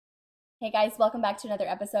Hey guys, welcome back to another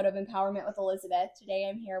episode of Empowerment with Elizabeth. Today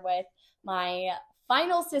I'm here with my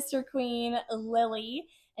final sister queen, Lily,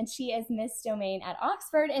 and she is Miss Domain at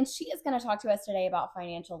Oxford, and she is going to talk to us today about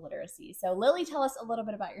financial literacy. So Lily, tell us a little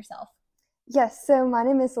bit about yourself. Yes, so my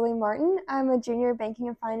name is Lily Martin. I'm a junior banking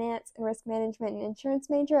and finance and risk management and insurance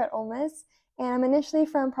major at Ole Miss, and I'm initially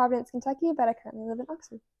from Providence, Kentucky, but I currently live in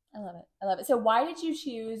Oxford. I love it. I love it. So why did you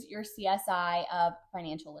choose your CSI of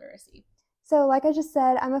financial literacy? So like I just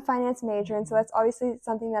said, I'm a finance major, and so that's obviously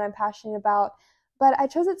something that I'm passionate about. But I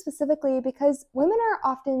chose it specifically because women are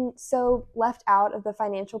often so left out of the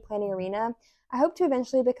financial planning arena. I hope to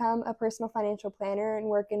eventually become a personal financial planner and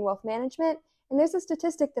work in wealth management. And there's a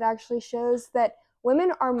statistic that actually shows that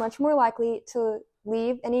women are much more likely to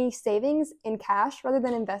leave any savings in cash rather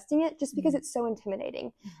than investing it just because it's so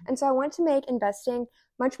intimidating. And so I want to make investing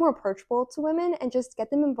much more approachable to women and just get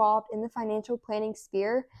them involved in the financial planning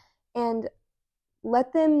sphere and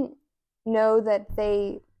let them know that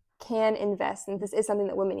they can invest, and this is something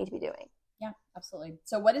that women need to be doing. Yeah, absolutely.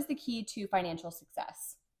 So what is the key to financial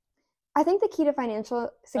success? I think the key to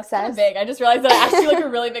financial success... That's kind of big. I just realized that I asked you like a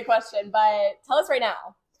really big question, but tell us right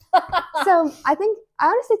now. So I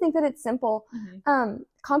honestly think that it's simple.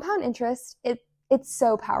 Compound interest, it's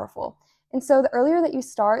so powerful. And so the earlier that you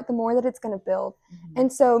start, the more that it's going to build.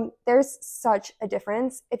 And so there's such a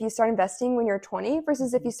difference if you start investing when you're 20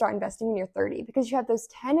 versus if you start investing when you're 30, because you have those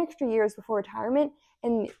 10 extra years before retirement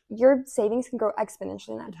and your savings can grow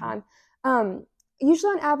exponentially in that time.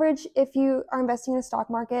 Usually on average, if you are investing in a stock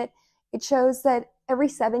market, it shows that every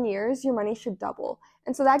 7 years, your money should double.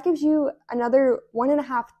 And so that gives you another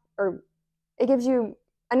it gives you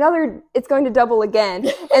another, it's going to double again,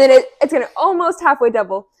 and then it's going to almost halfway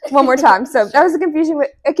double one more time. So that was a confusing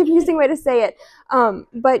way to say it.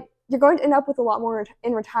 But you're going to end up with a lot more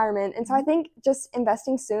in retirement. And so I think just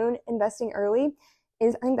investing soon, investing early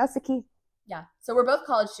I think that's the key. Yeah. So we're both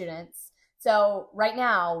college students. So right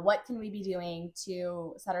now, what can we be doing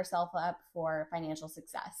to set ourselves up for financial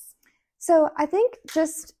success? So I think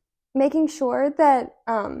just making sure that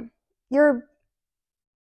you're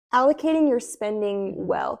allocating your spending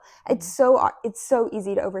well. It's so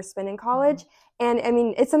easy to overspend in college. And I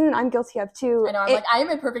mean, it's something that I'm guilty of too. I know, I am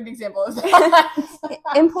a perfect example of that.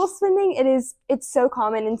 Impulse spending, it's so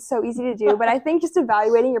common and so easy to do. But I think just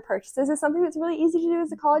evaluating your purchases is something that's really easy to do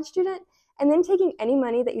as a college student. And then taking any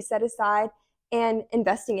money that you set aside and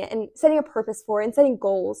investing it and setting a purpose for it and setting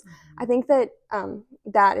goals. I think that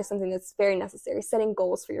that is something that's very necessary, setting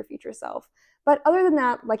goals for your future self. But other than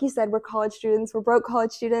that, like you said, we're college students, we're broke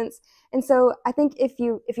college students. And so I think if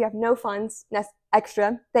you have no funds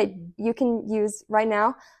extra that you can use right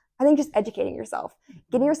now, I think just educating yourself,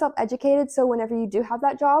 getting yourself educated so whenever you do have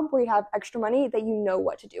that job where you have extra money, that you know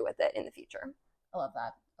what to do with it in the future. I love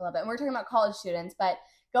that. I love it. And we're talking about college students, but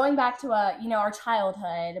going back to our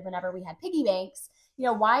childhood, whenever we had piggy banks,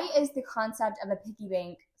 why is the concept of a piggy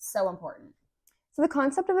bank so important? So the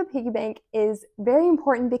concept of a piggy bank is very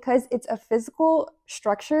important because it's a physical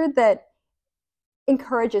structure that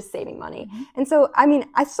encourages saving money. And so, I mean,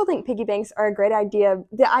 I still think piggy banks are a great idea.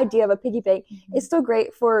 The idea of a piggy bank is still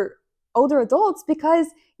great for older adults because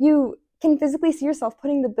you can physically see yourself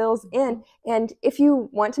putting the bills in. And if you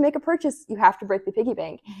want to make a purchase, you have to break the piggy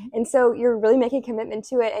bank. And so you're really making a commitment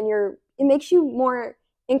to it, and it makes you more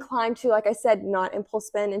inclined to, like I said, not impulse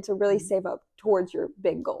spend and to really save up towards your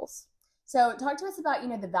big goals. So talk to us about,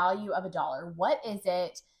 the value of a dollar. What is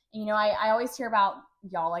it? I always hear about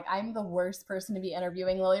y'all, like I'm the worst person to be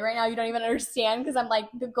interviewing, Lily, right now. You don't even understand because I'm like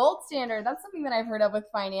the gold standard. That's something that I've heard of with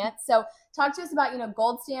finance. So talk to us about,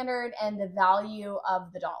 gold standard and the value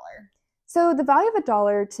of the dollar. So the value of a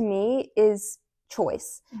dollar to me is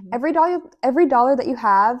choice. Every dollar that you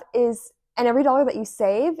have and every dollar that you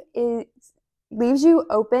save leaves you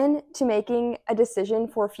open to making a decision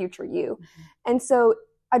for future you. And so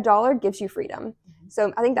a dollar gives you freedom.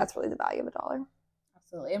 So I think that's really the value of a dollar.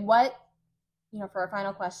 Absolutely. And what, for our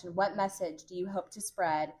final question, what message do you hope to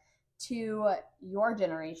spread to your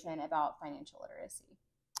generation about financial literacy?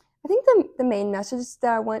 I think the main message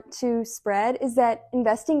that I want to spread is that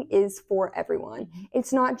investing is for everyone.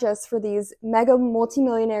 It's not just for these mega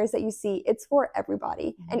multimillionaires that you see. It's for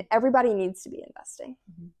everybody, and everybody needs to be investing.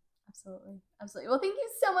 Absolutely. Absolutely. Well, thank you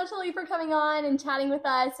so much, Lily, for coming on and chatting with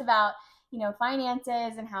us about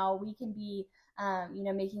finances and how we can be,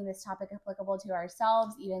 making this topic applicable to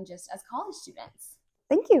ourselves, even just as college students.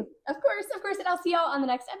 Thank you. Of course. And I'll see y'all on the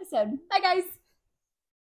next episode. Bye, guys.